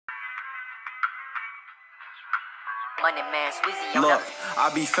Look,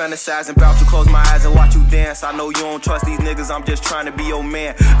 I be fantasizing about you, close my eyes and watch you dance. I know you don't trust these niggas, I'm just trying to be your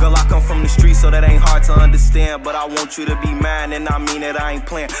man. Girl, I come from the streets, so that ain't hard to understand. But I want you to be mine, and I mean it, I ain't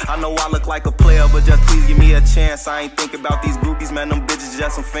playing. I know I look like a player, but just please give me a chance. I ain't think about these groupies, man, them bitches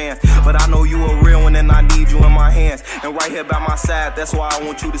just some fans. But I know you a real one, and I need you in my hands. And right here by my side, that's why I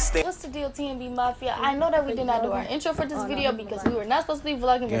want you to stay. What's the deal, T&B Mafia? I know that we did not do our intro for this video because we were not supposed to be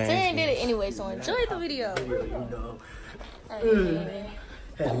vlogging, but Taryn did it anyway, so enjoy the video.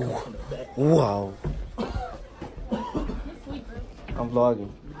 Wow. I'm vlogging.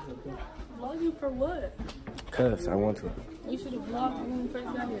 Vlogging for what? Cause I want to. You should have vlogged when we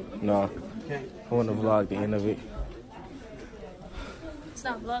first got here. No. I want to vlog the end of it. It's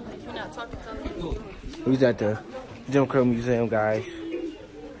not vlogging if you're not talking to people. Who's at the Jim Crow Museum, guys?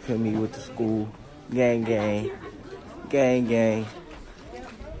 Feel me with the school. Gang, gang. Gang, gang.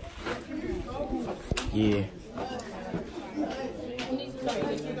 Yeah.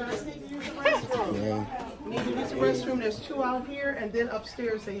 Need to use the restroom. There's 2 out here, and then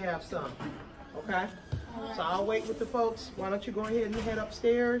upstairs they have some. Okay? So I'll wait with the folks. Why don't you go ahead and head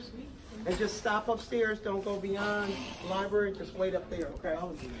upstairs and just stop upstairs. Don't go beyond the library. Just wait up there, okay?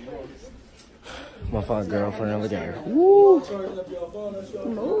 My fucking girlfriend over there. Woo!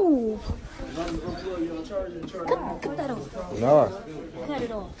 Move. Cut that off. No. Cut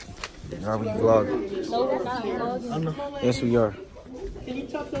it off. Are we vlogging? No, we're not vlogging. Yes, we are. Can you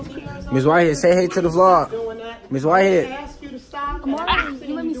tuck those chairs up? Ms. Whitehead, say hey to the vlog. Ms. Whitehead. Ask you to stop. You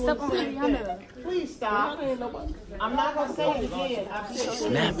let me step on Rihanna. Please stop. I'm not gonna say it again. I've said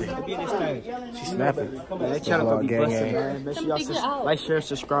Snapping. She's snapping. They trying to be Gang, busting, gang. man. Make sure y'all like, share,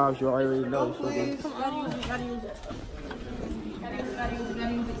 subscribe. You already know.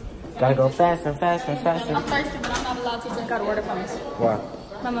 Gotta go fast and fast and fast. I'm thirsty, but I'm not allowed to drink out of water from this. Why?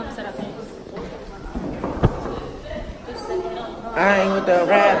 My mom said I can't. I ain't with the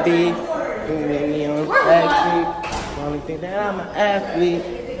rap beat. You make me on the backstreet. Only think that I'm an athlete.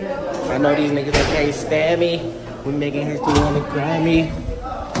 I know these niggas that can't stand me. We making history on the Grammy.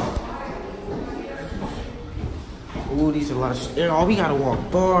 Ooh, these are a lot of shit. Oh, we gotta walk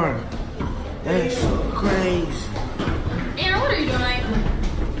far. That's crazy. Aaron, what are you doing?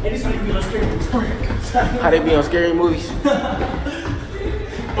 It is how you be on scary movies. How they be on scary movies?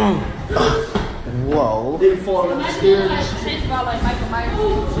 Whoa. They fall on the stairs. Shit's about like Michael Myers.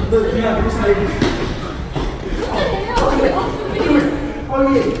 Look, yeah, this lady. Oh, yeah.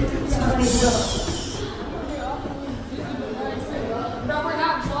 No, we're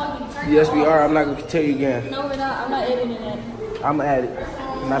not vlogging. Yes, we are. I'm not gonna tell you again. No, we're not. I'm not editing it. I'm at it.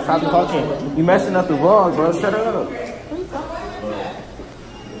 Now stop talking. You messing up the vlog, bro. Shut up.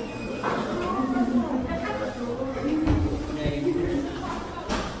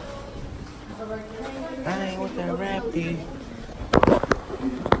 I ain't with that rap beat.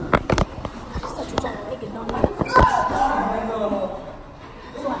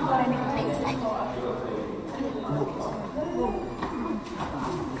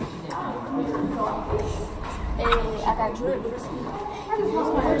 Hey, I got drip. You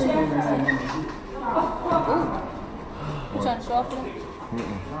trying to show off for them?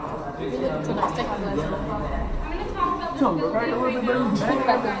 You look too nice. Take my glasses.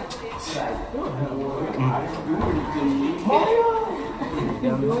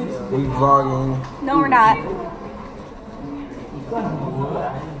 We vlogging. No, we're not.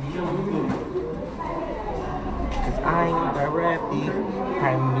 Cause I ain't with that rap beat.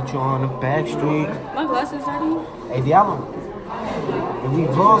 Probably meet you on the back street. My glasses are Hey, Diablo. And we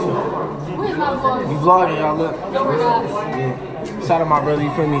vlogging. Where's my vlog? We vlogging, y'all. Look. No, we're not. Yeah. Shout out my brother,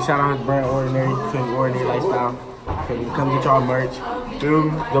 you feel me? Shout out his brand Ordinary, you feel me? Ordinary Lifestyle. Feel me? Come get y'all merch. Feel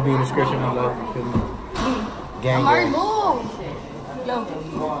me? They'll be in the description below. Feel me? Gang, Alright, gang. move. Yo.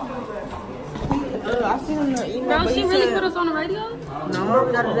 I sent him the email. Bro, but she he really said, put us on the radio? No,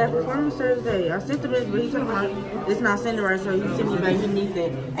 we got a that performance Thursday. I sent him this, but he told me it's not sending right, so he sent me back. He needs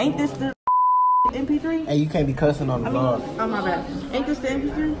that. Ain't this the MP3? Hey, you can't be cussing on the vlog. Oh my bad. Ain't this the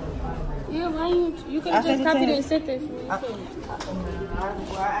MP3? Yeah, why you could have just copied it and sent this.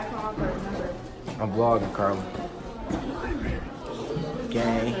 I'm vlogging, Carla.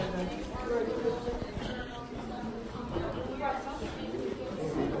 Gang.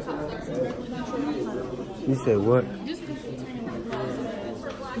 You said what?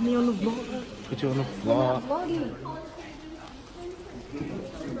 Put me on the vlog. Put you on the vlog.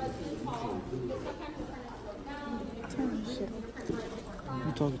 Who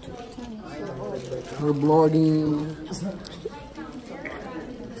talking to? Her blogging. This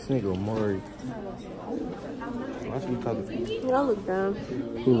nigga Maury. Why should we talking to? Y'all look dumb.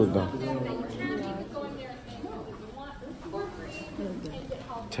 Who look dumb?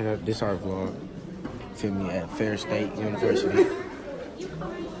 check out this our vlog. Feel me at Ferris State University.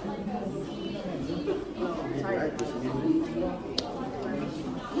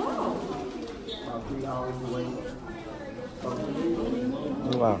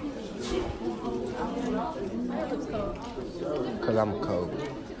 Wow. Cause I'm cold.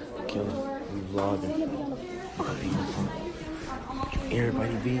 Killing. We vlogging. Beautiful.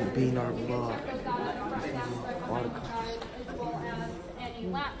 Everybody be in our vlog. All the couples.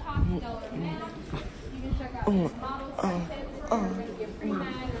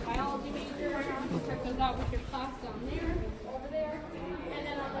 Check those out with your class down there, over there. And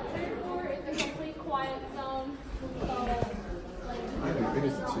then on the third floor is a complete quiet zone. So, I can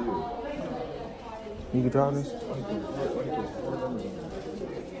finish it too. You can draw this?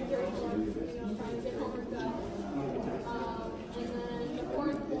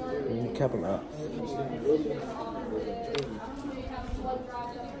 You kept him out.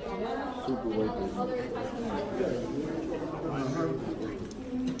 Super weighted.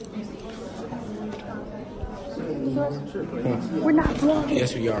 We're not vlogging.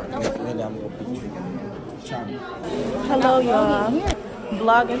 Yes, we are. Hello, y'all.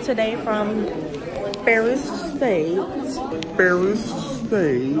 Vlogging today from Ferris State. Ferris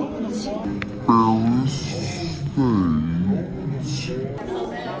State.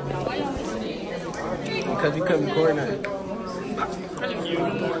 Because we couldn't record nothing.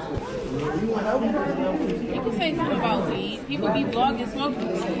 you can say something about weed. People be vlogging smoking.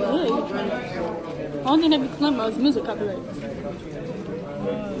 Only thing that be claiming is music copyright.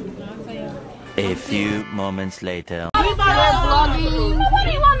 A few moments later. We're vlogging.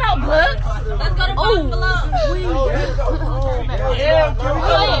 You want no books? Let's go to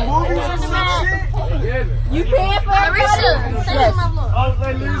You paying for Marisha, yes.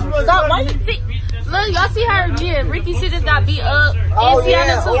 Stop, why you see? Look, y'all see her? Yeah, Ricky shit just got beat up. And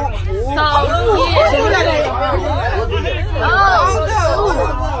Tiana too. So, yeah.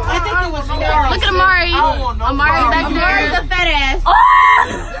 I think it was Look at Amari. Amari back there. Amari the fat ass.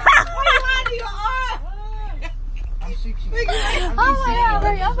 Oh my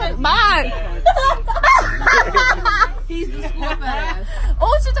god, y'all bye. He's the school fat ass.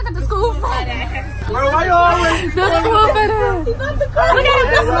 Oh, she took it to school fat ass. Bro, why you always? The school fat ass. Look at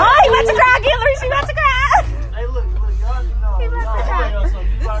him. Oh, he about to cry again. Look, she about to cry. Hey, look, y'all know. He about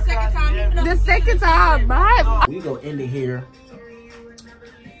to cry. The second time. Bye. We gonna end it here.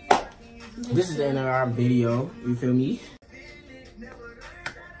 This is the end of our video. You feel me?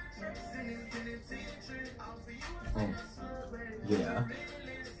 Yeah.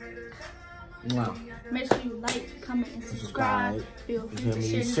 Wow. Make sure you like, comment, and subscribe. Feel free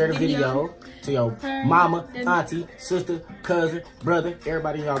to Share the video to your mama, auntie, sister, cousin, brother,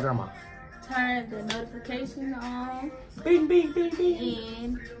 everybody in y'all grandma. Turn the notification on. Bing, bing, bing,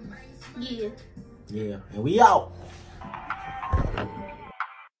 bing. And yeah. Yeah, and we out.